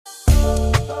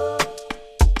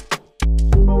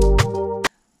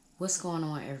What's going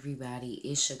on, everybody?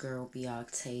 It's your girl B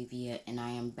Octavia, and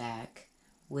I am back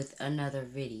with another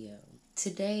video.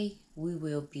 Today we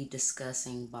will be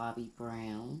discussing Bobby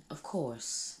Brown. Of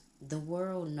course, the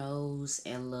world knows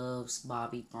and loves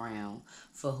Bobby Brown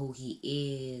for who he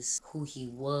is, who he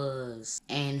was,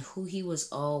 and who he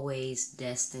was always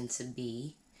destined to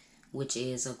be, which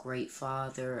is a great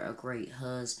father, a great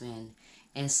husband,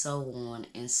 and so on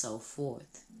and so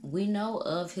forth. We know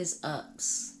of his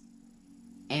ups,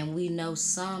 and we know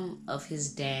some of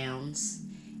his downs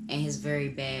and his very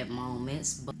bad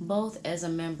moments, both as a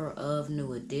member of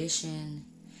New Edition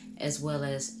as well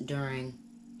as during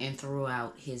and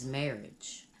throughout his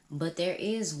marriage. But there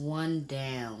is one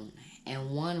down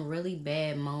and one really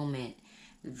bad moment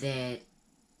that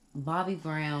Bobby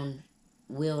Brown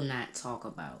will not talk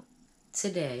about.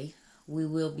 Today, we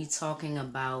will be talking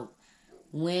about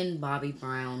when Bobby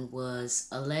Brown was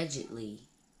allegedly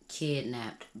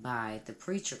kidnapped by the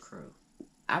Preacher Crew.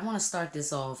 I want to start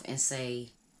this off and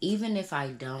say, even if I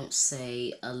don't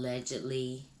say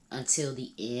allegedly until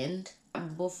the end,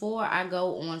 before I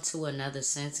go on to another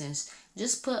sentence,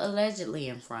 just put allegedly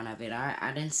in front of it.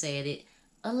 I didn't say it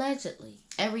allegedly.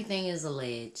 Everything is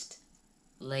alleged,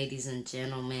 ladies and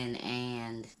gentlemen,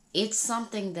 and it's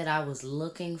something that I was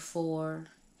looking for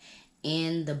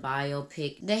in the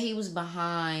biopic that he was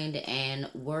behind and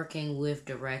working with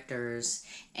directors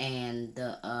and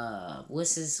the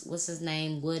what's his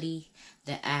name, Woody,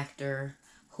 the actor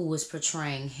who was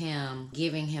portraying him,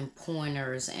 giving him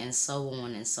pointers and so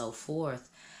on and so forth.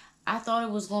 I thought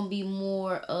it was going to be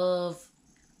more of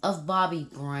Bobby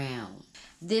Brown.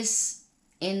 This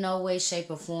in no way, shape,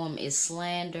 or form is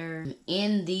slander.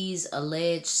 In these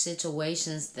alleged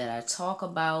situations that I talk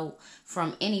about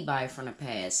from anybody from the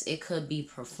past, it could be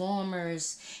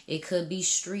performers, it could be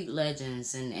street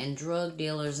legends and drug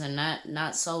dealers and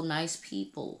not so nice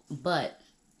people. But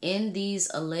in these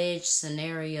alleged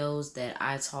scenarios that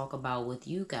I talk about with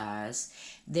you guys,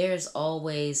 there's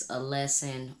always a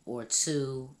lesson or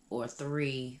two or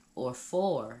three or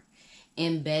four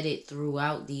embedded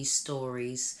throughout these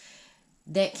stories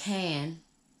that can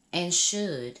and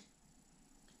should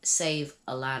save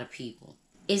a lot of people.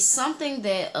 It's something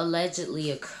that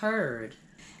allegedly occurred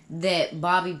that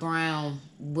Bobby Brown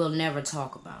will never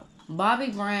talk about. Bobby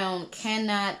Brown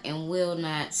cannot and will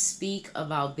not speak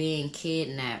about being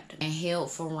kidnapped and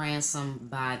held for ransom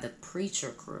by the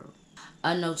Preacher Crew,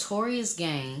 a notorious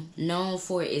gang known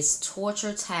for its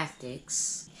torture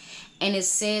tactics, and is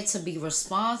said to be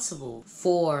responsible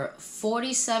for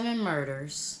 47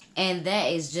 murders, and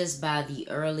that is just by the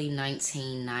early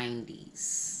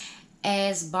 1990s.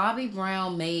 As Bobby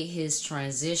Brown made his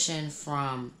transition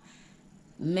from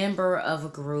member of a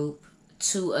group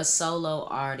to a solo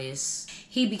artist,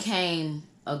 he became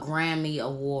a Grammy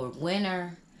Award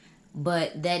winner,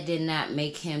 but that did not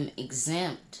make him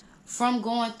exempt from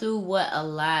going through what a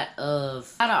lot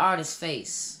of artists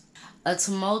face: a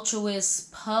tumultuous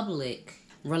public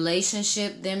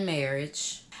relationship, then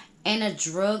marriage, and a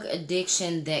drug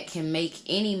addiction that can make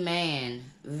any man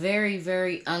very,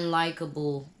 very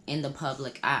unlikable in the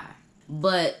public eye.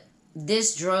 But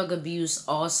this drug abuse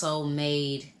also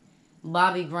made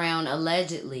Bobby Brown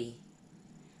allegedly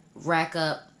rack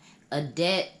up a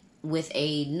debt with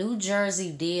a New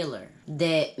Jersey dealer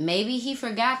that maybe he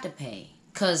forgot to pay.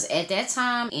 Because at that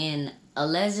time, in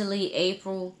allegedly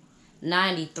April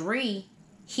 93,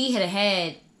 he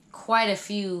had quite a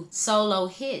few solo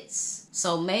hits.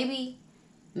 So maybe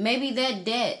that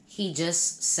debt he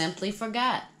just simply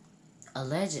forgot,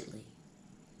 allegedly.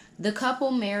 The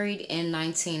couple married in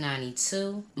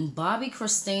 1992. Bobby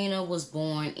Christina was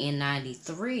born in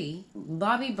 93.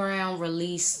 Bobby Brown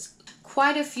released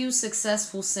quite a few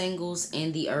successful singles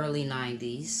in the early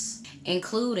 90s,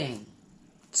 including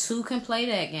Two Can Play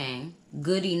That Game,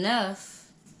 Good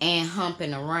Enough, and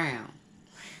Humping Around.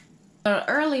 The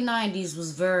early 90s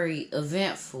was very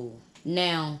eventful.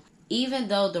 Now, even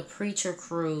though the Preacher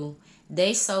Crew,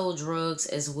 they sold drugs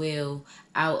as well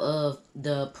out of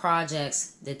the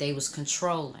projects that they was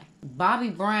controlling, Bobby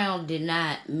Brown did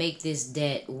not make this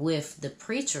debt with the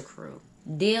Preacher Crew.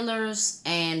 Dealers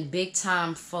and big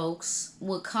time folks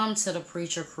would come to the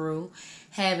Preacher Crew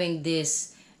having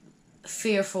this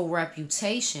fearful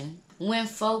reputation when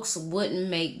folks wouldn't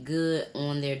make good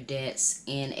on their debts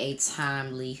in a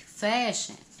timely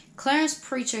fashion. Clarence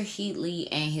Preacher Heatley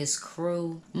and his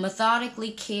crew methodically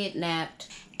kidnapped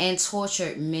and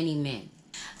tortured many men.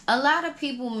 A lot of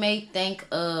people may think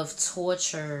of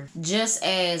torture just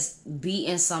as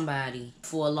beating somebody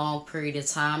for a long period of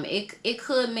time. It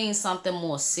could mean something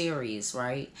more serious,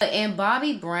 right? But in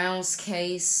Bobby Brown's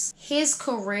case, his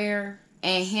career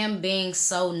and him being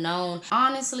so known,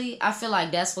 honestly, I feel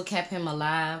like that's what kept him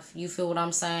alive. You feel what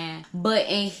I'm saying? But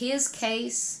in his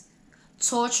case,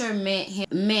 torture meant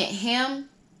him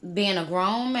being a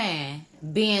grown man,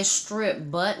 being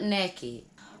stripped butt naked,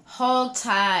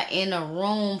 hog-tied in a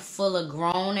room full of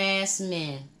grown-ass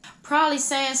men, probably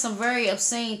saying some very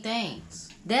obscene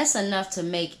things. That's enough to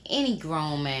make any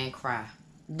grown man cry.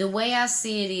 The way I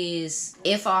see it is,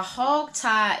 if a hog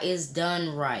tie is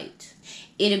done right,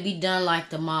 it'll be done like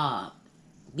the mob.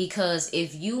 Because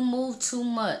if you move too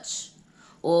much,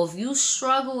 or if you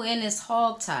struggle in this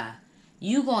hog tie,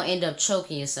 you gonna end up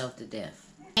choking yourself to death.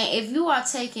 And if you are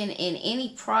taken in any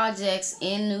projects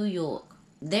in New York,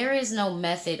 there is no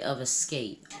method of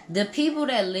escape. The people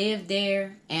that live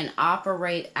there and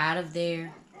operate out of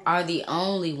there are the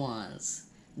only ones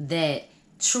that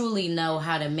truly know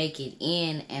how to make it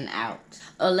in and out.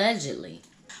 Allegedly,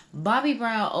 Bobby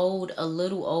Brown owed a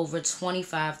little over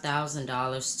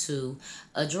 $25,000 to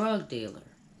a drug dealer.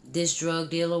 This drug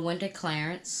dealer went to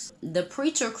Clarence. The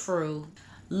preacher crew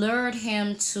lured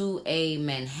him to a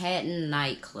Manhattan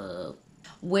nightclub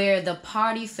where the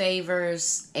party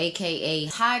favors, aka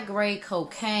high-grade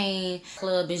cocaine.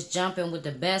 Club is jumping with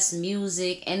the best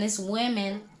music, and it's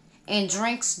women and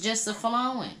drinks just a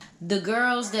flowing. The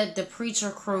girls that the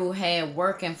preacher crew had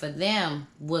working for them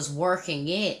was working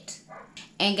it,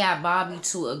 and got Bobby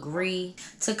to agree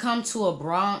to come to a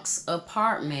Bronx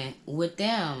apartment with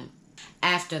them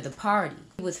after the party,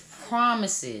 with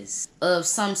promises of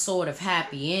some sort of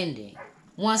happy ending.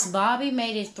 Once Bobby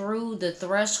made it through the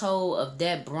threshold of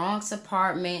that Bronx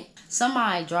apartment,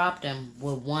 somebody dropped him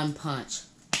with one punch.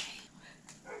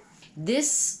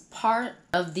 This part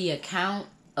of the account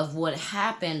of what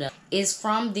happened is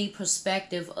from the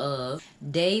perspective of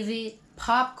David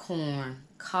Popcorn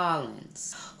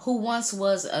Collins, who once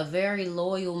was a very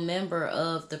loyal member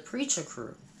of the preacher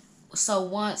crew. So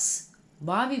once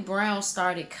Bobby Brown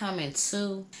started coming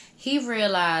to, he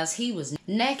realized he was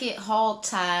naked,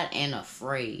 hog-tied, and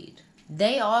afraid.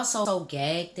 They also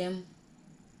gagged him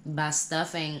by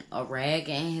stuffing a rag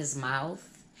in his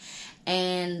mouth.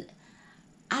 And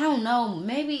I don't know,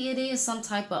 maybe it is some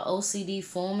type of OCD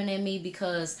forming in me,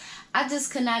 because I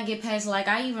just could not get past, like,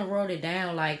 I even wrote it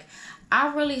down, like,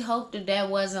 I really hope that that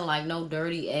wasn't like no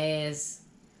dirty ass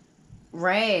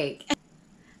rag.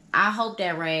 I hope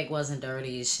that rag wasn't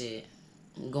dirty as shit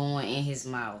going in his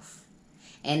mouth.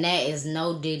 And that is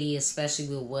no Diddy,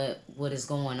 especially with what is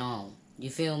going on. You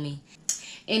feel me?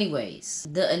 Anyways,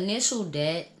 the initial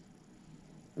debt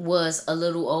was a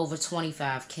little over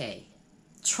 $25K,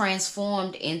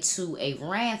 transformed into a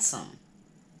ransom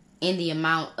in the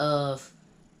amount of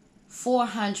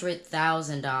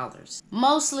 $400,000,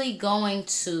 mostly going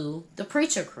to the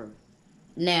preacher crew.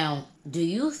 Now, do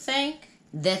you think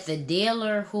that the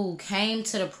dealer who came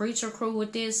to the preacher crew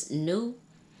with this knew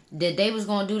that they was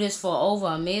going to do this for over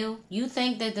 $1 million? You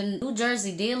think that the New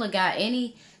Jersey dealer got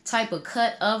any type of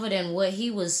cut of it than what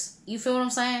he was? You feel what I'm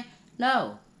saying?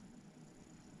 No.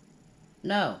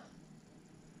 No.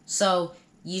 So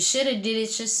you should have did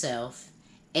it yourself,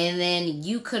 and then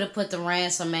you could have put the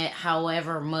ransom at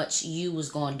however much you was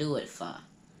going to do it for.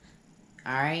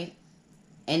 Alright?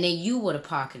 And then you would have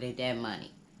pocketed that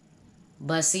money.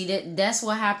 But see, that's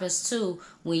what happens too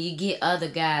when you get other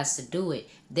guys to do it.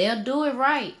 They'll do it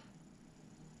right,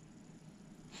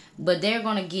 but they're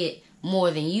going to get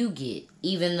more than you get,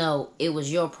 even though it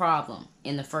was your problem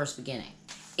in the first beginning.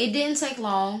 It didn't take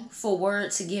long for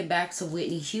word to get back to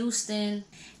Whitney Houston,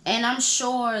 and I'm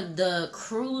sure the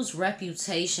crew's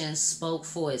reputation spoke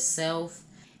for itself.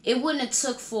 It wouldn't have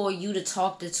took for you to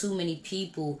talk to too many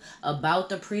people about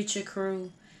the preacher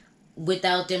crew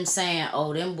without them saying,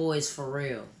 oh, them boys for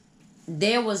real.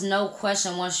 There was no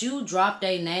question. Once you dropped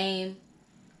their name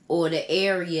or the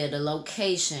area, the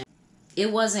location,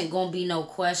 it wasn't going to be no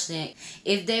question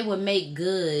if they would make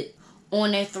good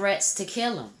on their threats to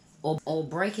kill him or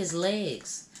break his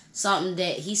legs, something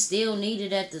that he still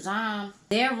needed at the time.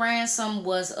 Their ransom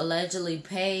was allegedly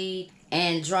paid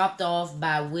and dropped off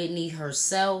by Whitney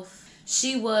herself.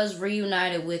 She was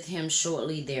reunited with him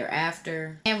shortly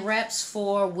thereafter. And reps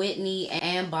for Whitney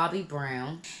and Bobby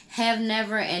Brown have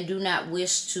never and do not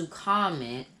wish to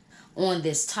comment on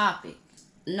this topic.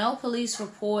 No police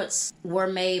reports were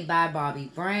made by Bobby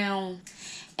Brown.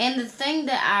 And the thing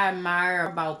that I admire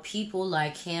about people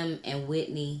like him and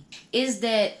Whitney is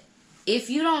that if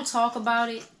you don't talk about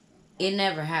it, it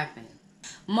never happened.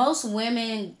 Most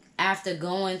women, after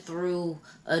going through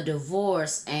a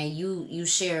divorce and you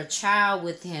share a child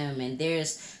with him and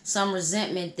there's some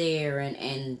resentment there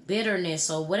and bitterness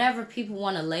or whatever people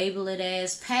want to label it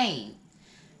as, pain.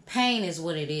 Pain is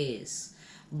what it is.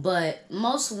 But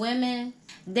most women,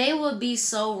 they would be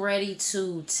so ready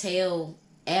to tell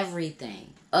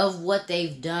everything of what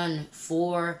they've done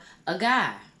for a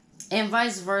guy. And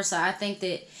vice versa. I think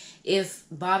that if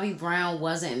Bobby Brown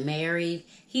wasn't married,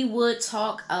 he would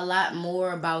talk a lot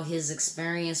more about his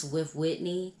experience with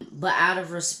Whitney. But out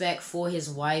of respect for his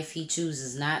wife, he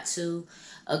chooses not to.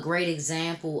 A great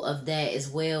example of that as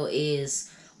well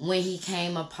is when he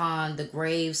came upon the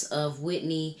graves of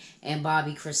Whitney and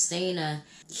Bobby Christina.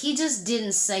 He just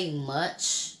didn't say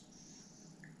much.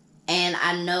 And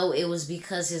I know it was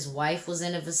because his wife was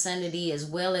in the vicinity, as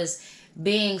well as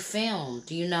being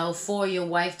filmed, for your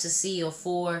wife to see or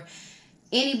for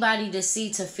anybody to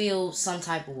see to feel some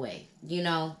type of way.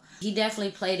 He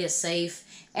definitely played it safe.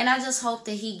 And I just hope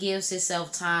that he gives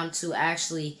himself time to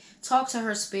actually talk to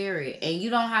her spirit. And you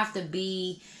don't have to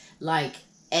be like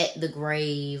at the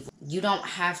grave. You don't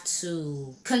have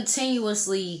to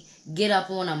continuously get up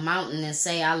on a mountain and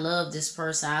say, I love this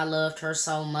person, I loved her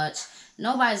so much.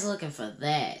 Nobody's looking for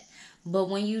that. But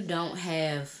when you don't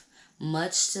have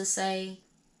much to say,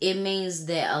 it means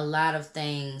that a lot of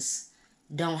things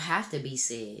don't have to be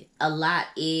said. A lot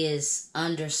is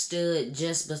understood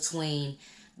just between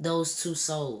those two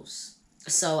souls.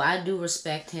 So I do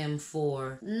respect him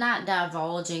for not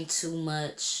divulging too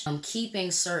much,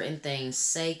 keeping certain things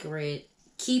sacred,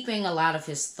 keeping a lot of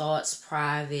his thoughts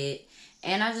private.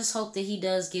 And I just hope that he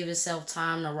does give himself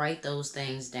time to write those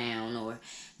things down, or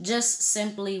just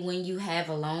simply when you have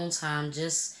alone time,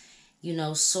 just,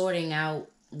 sorting out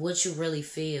what you really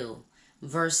feel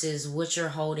versus what you're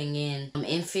holding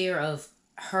in fear of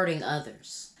hurting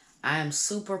others. I am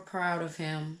super proud of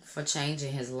him for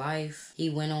changing his life. He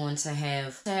went on to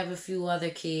have a few other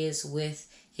kids with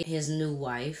his new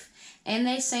wife, and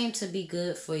they seem to be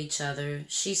good for each other.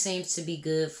 She seems to be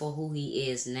good for who he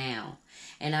is now.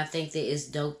 And I think that it's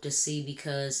dope to see,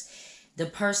 because the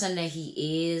person that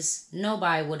he is,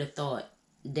 nobody would have thought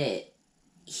that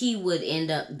he would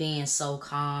end up being so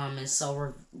calm and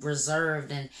so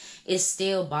reserved. And it's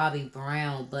still Bobby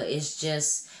Brown, but it's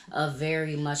just a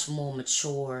very much more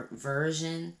mature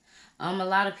version. A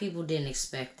lot of people didn't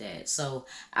expect that. So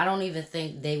I don't even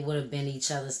think they would have been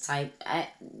each other's type.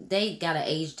 They got an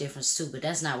age difference too, but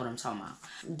that's not what I'm talking about.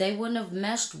 They wouldn't have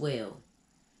meshed well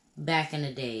back in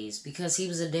the days because he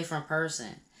was a different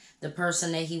person. The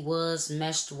person that he was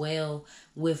meshed well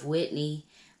with Whitney.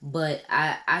 But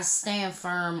I stand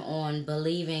firm on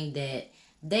believing that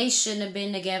they shouldn't have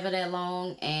been together that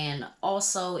long. And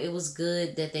also, it was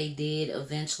good that they did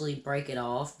eventually break it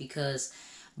off, because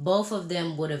both of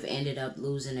them would have ended up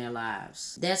losing their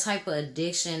lives. That type of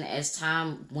addiction, as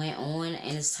time went on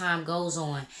and as time goes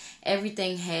on,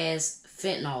 everything has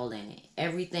fentanyl in it.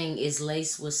 Everything is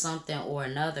laced with something or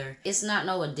another. It's not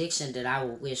no addiction that I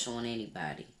would wish on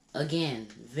anybody. Again,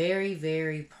 very,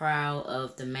 very proud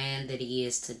of the man that he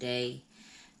is today.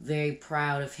 Very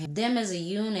proud of them as a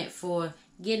unit for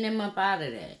getting him up out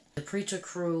of that. The Preacher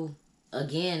Crew,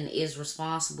 again, is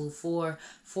responsible for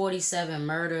 47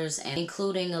 murders, and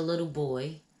including a little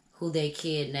boy who they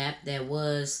kidnapped that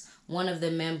was one of the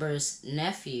members'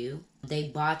 nephew. They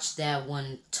botched that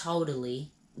one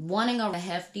totally. Wanting a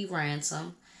hefty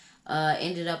ransom,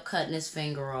 ended up cutting his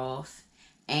finger off,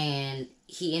 and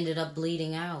he ended up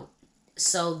bleeding out.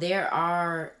 So there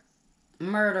are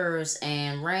murders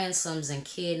and ransoms and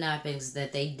kidnappings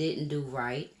that they didn't do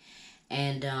right.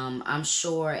 And I'm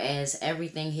sure as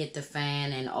everything hit the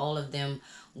fan and all of them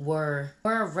were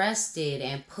arrested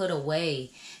and put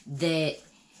away, that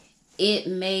it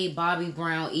made Bobby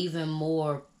Brown even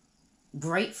more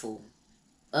grateful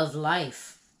of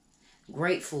life.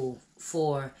 Grateful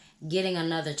for getting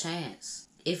another chance.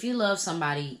 If you love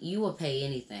somebody, you will pay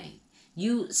anything.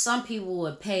 Some people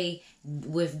would pay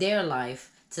with their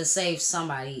life to save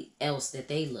somebody else that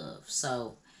they love.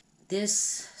 So this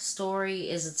story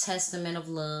is a testament of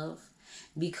love,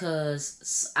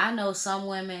 because I know some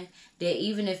women that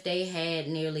even if they had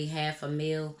nearly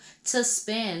 $500,000 to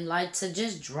spend, like to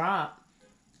just drop,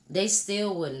 they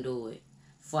still wouldn't do it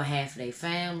for half of their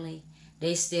family.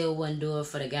 They still wouldn't do it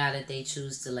for the guy that they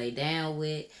choose to lay down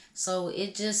with. So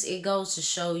it goes to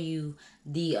show you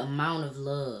the amount of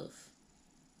love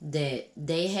that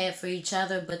they had for each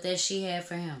other, but that she had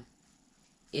for him.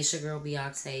 It's your girl, B.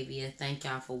 Octavia. Thank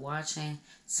y'all for watching,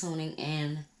 tuning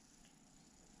in,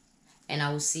 and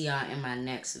I will see y'all in my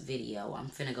next video. I'm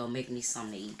finna go make me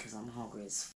something to eat because I'm hungry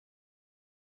as